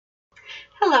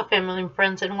Hello, family and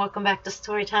friends, and welcome back to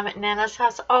Storytime at Nana's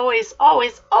House. Always,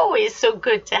 always, always so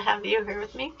good to have you here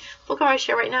with me. The book I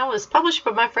share right now is published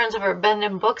by my friends over at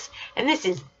Bendon Books, and this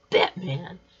is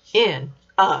Batman in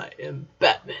I Am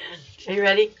Batman. Are you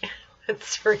ready?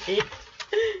 Let's read.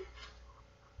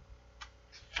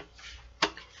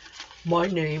 My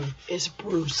name is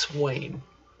Bruce Wayne.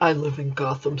 I live in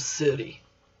Gotham City.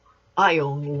 I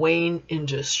own Wayne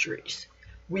Industries.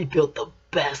 We build the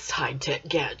best high-tech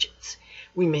gadgets.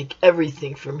 We make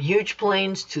everything from huge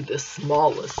planes to the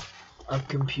smallest of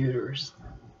computers.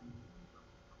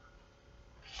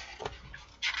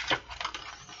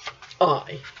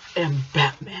 I am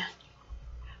Batman.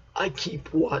 I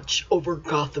keep watch over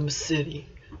Gotham City.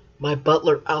 My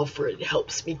butler Alfred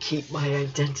helps me keep my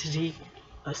identity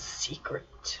a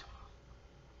secret.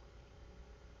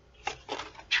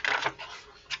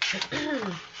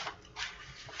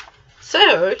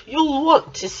 So, you'll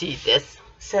want to see this,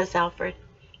 says Alfred.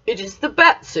 It is the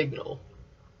bat signal.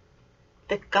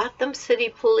 The Gotham City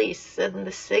police send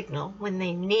the signal when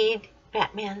they need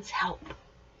Batman's help.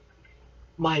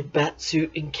 My bat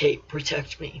suit and cape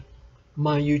protect me.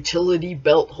 My utility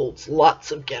belt holds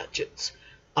lots of gadgets.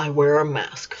 I wear a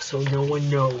mask so no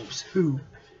one knows who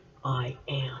I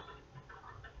am.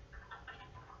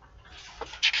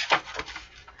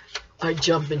 I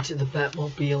jump into the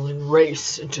Batmobile and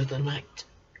race into the night.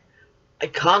 I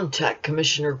contact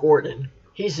Commissioner Gordon.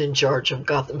 He's in charge of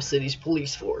Gotham City's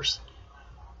police force.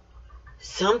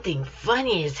 Something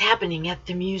funny is happening at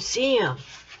the museum,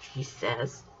 he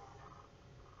says.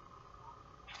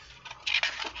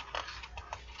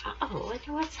 Uh-oh,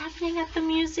 wonder what's happening at the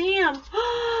museum.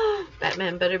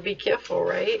 Batman better be careful,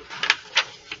 right?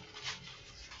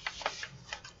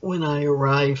 When I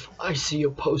arrive, I see a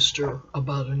poster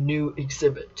about a new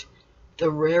exhibit. The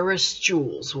rarest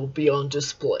jewels will be on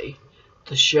display.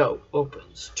 The show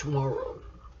opens tomorrow.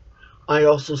 I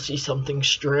also see something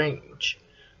strange.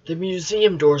 The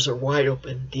museum doors are wide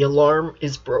open, the alarm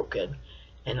is broken,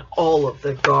 and all of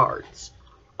the guards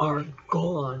are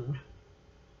gone.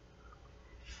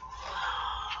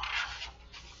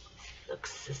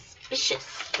 Looks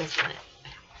suspicious, doesn't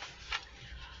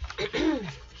it?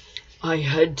 I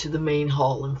head to the main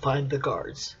hall and find the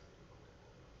guards.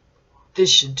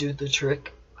 This should do the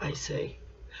trick, I say.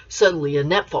 Suddenly a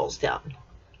net falls down.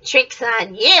 Trick's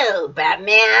on you,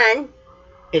 Batman!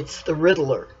 It's the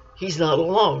Riddler. He's not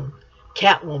alone.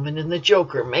 Catwoman and the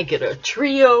Joker make it a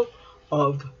trio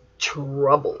of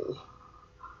trouble.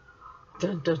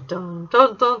 Dun dun dun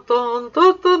dun dun dun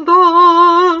dun dun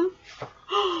dun!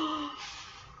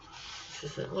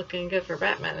 This isn't looking good for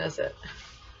Batman, is it?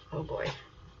 Oh boy.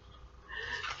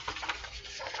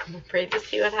 I'm afraid to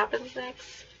see what happens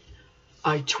next.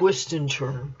 I twist and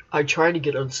turn. I try to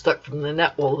get unstuck from the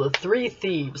net while the three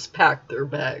thieves pack their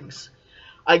bags.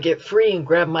 I get free and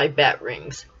grab my bat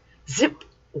rings. Zip!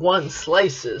 One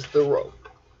slices the rope.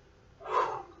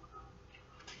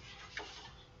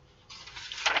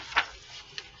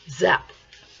 Zap!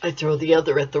 I throw the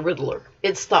other at the Riddler.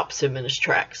 It stops him in his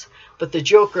tracks, but the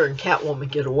Joker and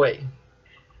Catwoman get away.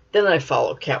 Then I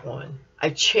follow Catwoman. I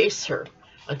chase her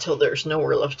until there's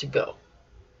nowhere left to go.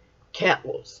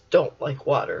 Catwolves don't like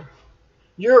water.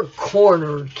 You're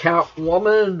cornered,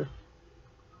 Catwoman!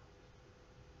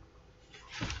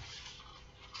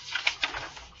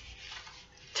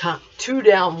 Two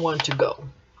down, one to go.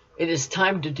 It is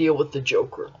time to deal with the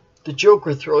Joker. The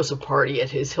Joker throws a party at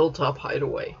his hilltop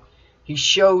hideaway. He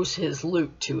shows his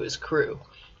loot to his crew.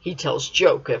 He tells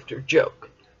joke after joke.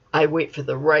 I wait for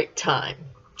the right time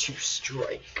to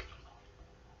strike.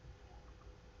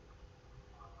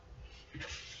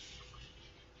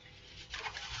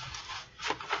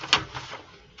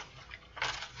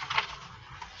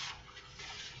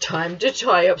 Time to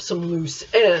tie up some loose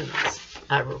ends,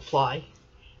 I reply.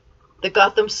 The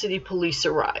Gotham City police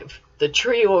arrive. The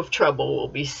trio of trouble will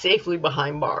be safely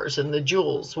behind bars and the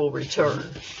jewels will return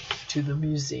to the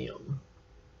museum.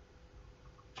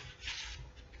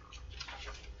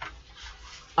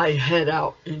 I head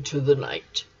out into the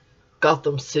night.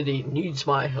 Gotham City needs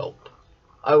my help.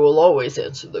 I will always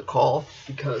answer the call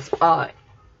because I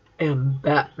am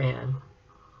Batman.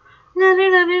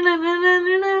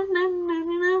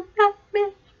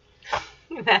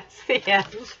 That's the end.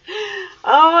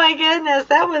 Oh my goodness,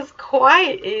 that was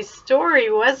quite a story,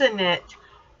 wasn't it?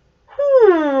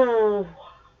 Whew.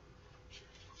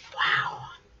 Wow.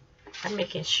 I'm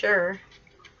making sure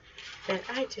that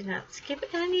I do not skip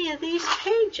any of these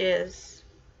pages.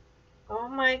 Oh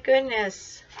my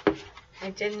goodness.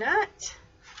 I did not.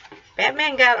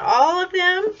 Batman got all of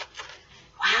them.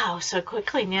 Wow, so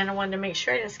quickly. Nana wanted to make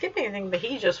sure I didn't skip anything, but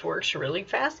he just works really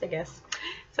fast, I guess.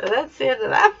 So that's the end of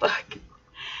that book.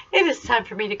 It is time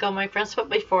for me to go, my friends, but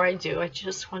before I do, I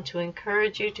just want to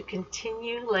encourage you to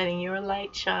continue letting your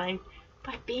light shine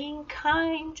by being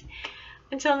kind.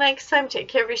 Until next time, take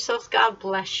care of yourselves. God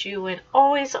bless you. And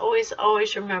always, always,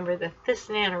 always remember that this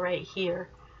Nana right here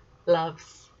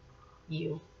loves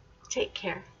you. Take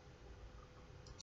care.